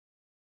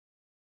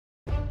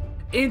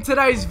In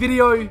today's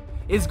video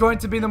is going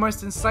to be the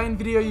most insane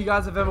video you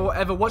guys have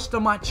ever watched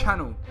on my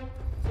channel.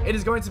 It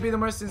is going to be the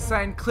most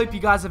insane clip you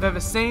guys have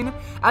ever seen,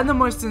 and the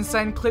most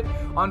insane clip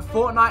on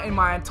Fortnite in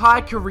my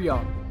entire career.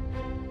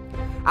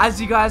 As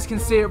you guys can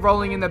see it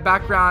rolling in the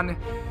background,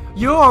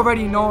 you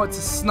already know it's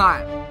a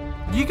snipe.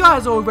 You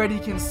guys already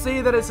can see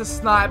that it's a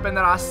snipe and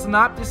that I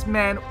sniped this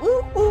man.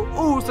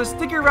 So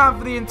stick around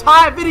for the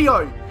entire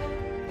video.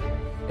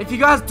 If you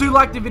guys do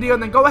like the video,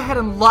 then go ahead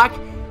and like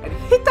and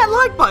hit that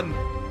like button.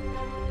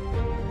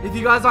 If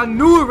you guys are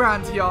new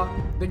around here,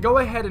 then go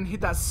ahead and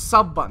hit that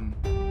sub button.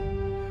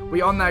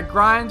 We on that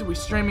grind, we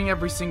streaming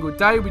every single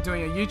day, we're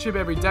doing a YouTube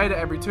every day to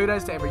every 2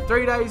 days to every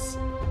 3 days.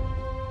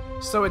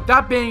 So with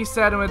that being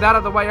said, and with that out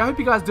of the way, I hope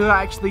you guys do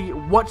actually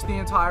watch the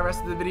entire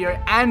rest of the video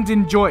and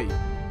enjoy.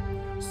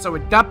 So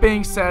with that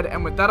being said,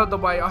 and with that out of the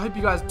way, I hope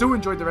you guys do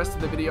enjoy the rest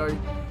of the video,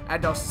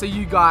 and I'll see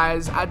you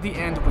guys at the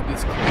end with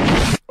this clip.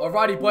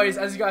 Alrighty boys,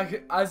 as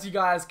you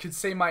guys could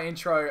see my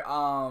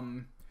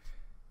intro,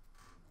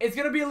 it's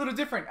gonna be a little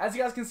different. As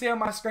you guys can see on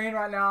my screen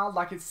right now,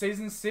 like it's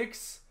season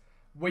 6.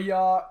 We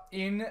are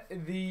in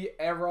the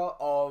era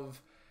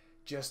of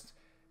just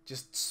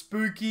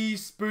spooky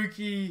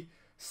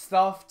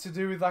stuff to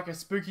do with like a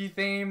spooky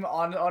theme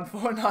on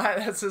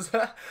Fortnite. That's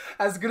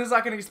as good as I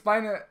can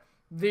explain it.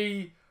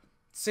 The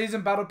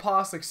season battle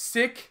pass looks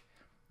sick.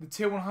 The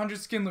tier 100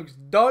 skin looks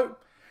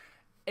dope.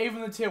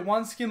 Even the tier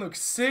 1 skin looks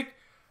sick.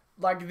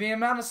 Like the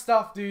amount of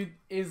stuff, dude,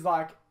 is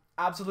like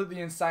absolutely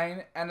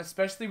insane, and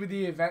especially with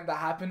the event that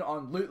happened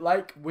on Loot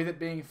Lake, with it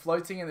being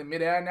floating in the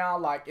midair now,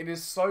 like it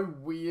is so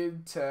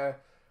weird to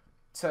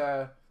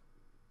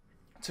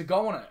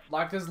go on it.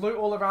 Like there's loot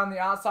all around the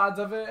outsides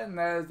of it, and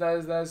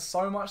there's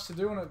so much to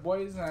do on it,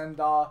 boys. And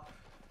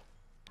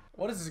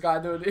what is this guy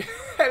doing?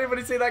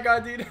 Anybody see that guy,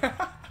 dude?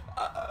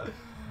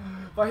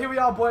 But here we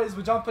are, boys.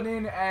 We're jumping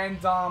in,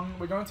 and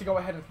we're going to go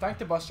ahead and thank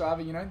the bus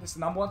driver. You know, this is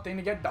the #1 thing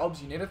to get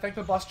dubs. You need to thank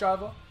the bus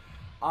driver.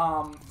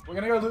 We're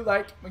gonna go Loot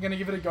Lake. We're gonna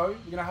give it a go.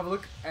 We're gonna have a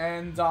look,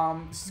 and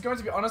this is going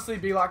to be honestly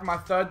like my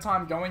 3rd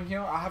time going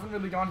here. I haven't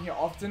really gone here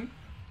often.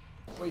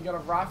 Where you got a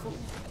rifle.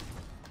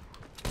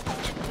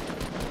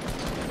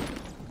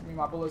 Give me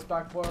my bullets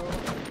back, bro.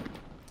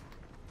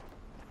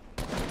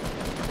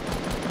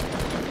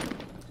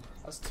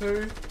 That's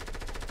 2.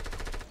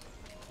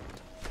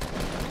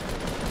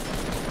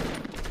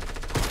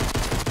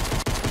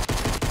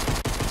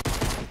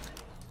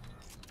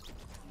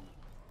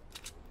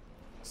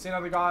 See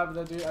another guy over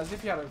there, dude. As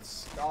if he had a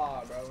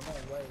scar, bro.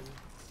 No way.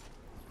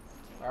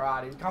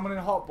 Alrighty, coming in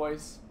hot,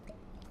 boys.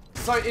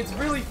 So it's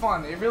really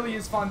fun. It really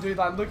is fun, dude.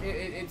 Like, look,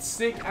 it's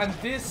sick. And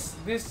this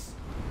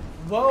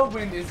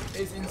whirlwind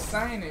is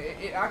insane.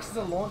 It acts as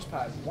a launch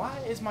pad. Why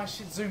is my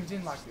shit zoomed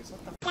in like this?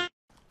 What the f?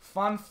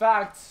 Fun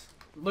fact: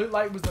 Loot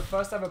Lake was the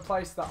first ever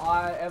place that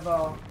I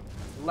ever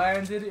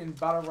landed in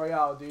Battle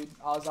Royale, dude.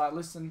 I was like,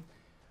 listen,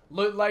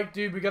 Loot Lake,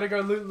 dude. We gotta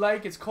go Loot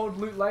Lake. It's called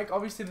Loot Lake.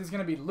 Obviously, there's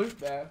gonna be loot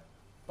there.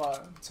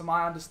 But to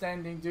my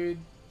understanding, dude,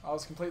 I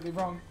was completely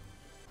wrong.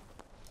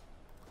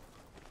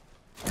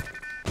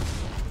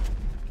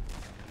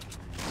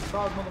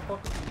 Surprise,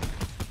 motherfucker.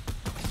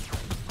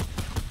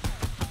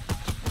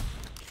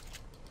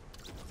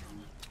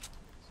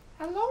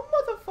 Hello,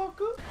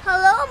 motherfucker.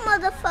 Hello,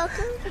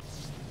 motherfucker.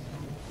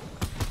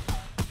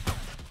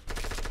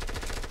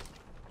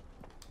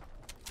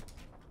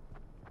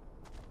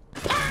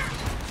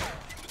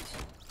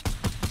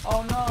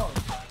 Oh no,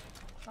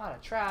 not a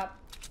trap.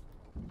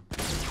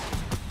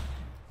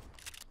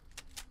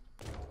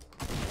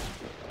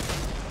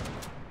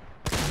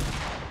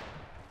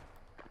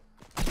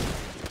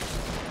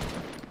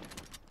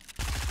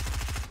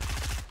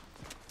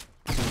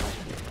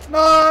 No!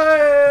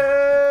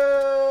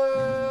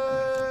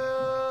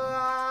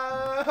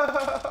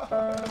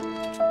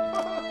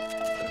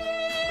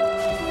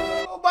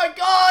 Oh my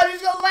god,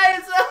 he's got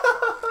laser!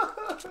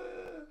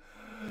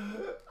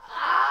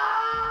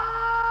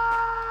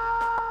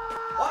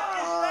 What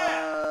is that?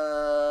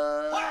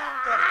 What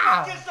the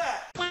fuck is that?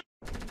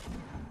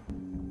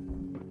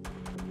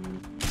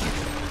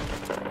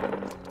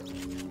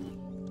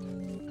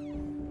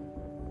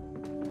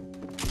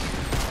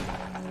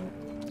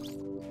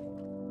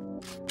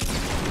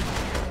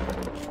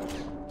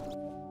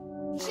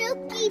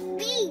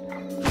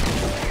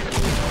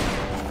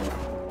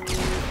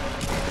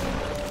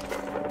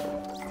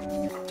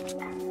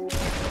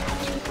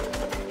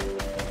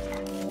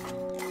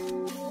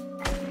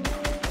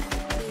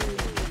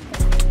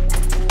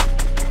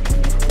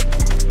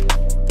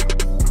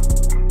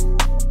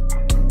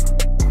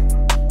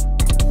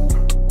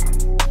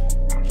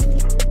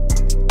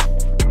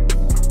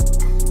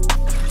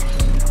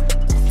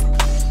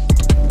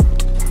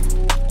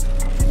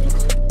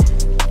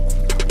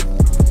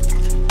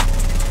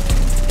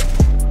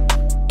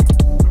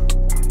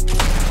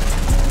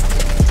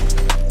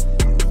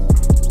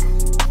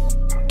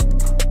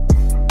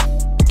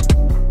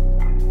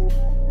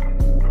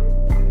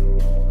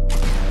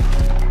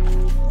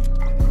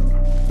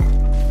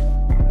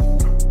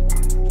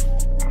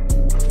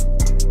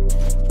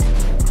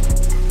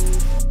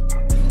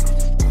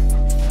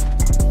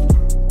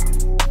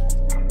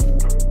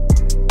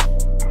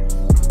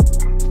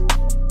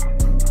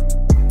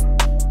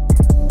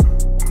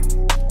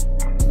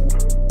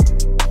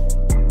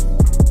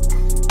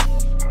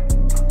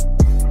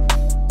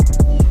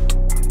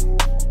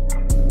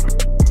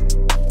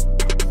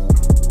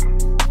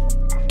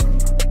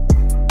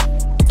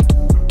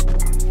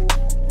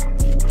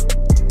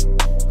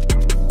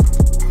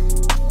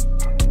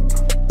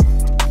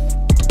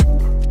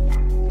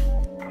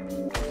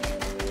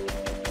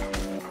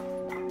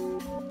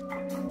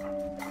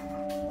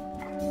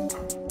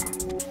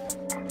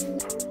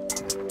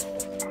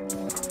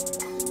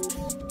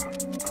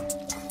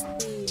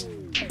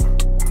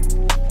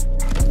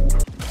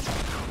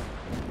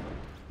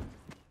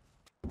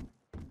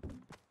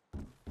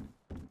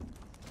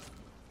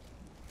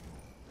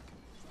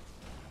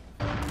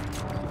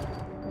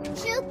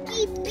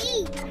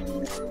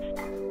 baby.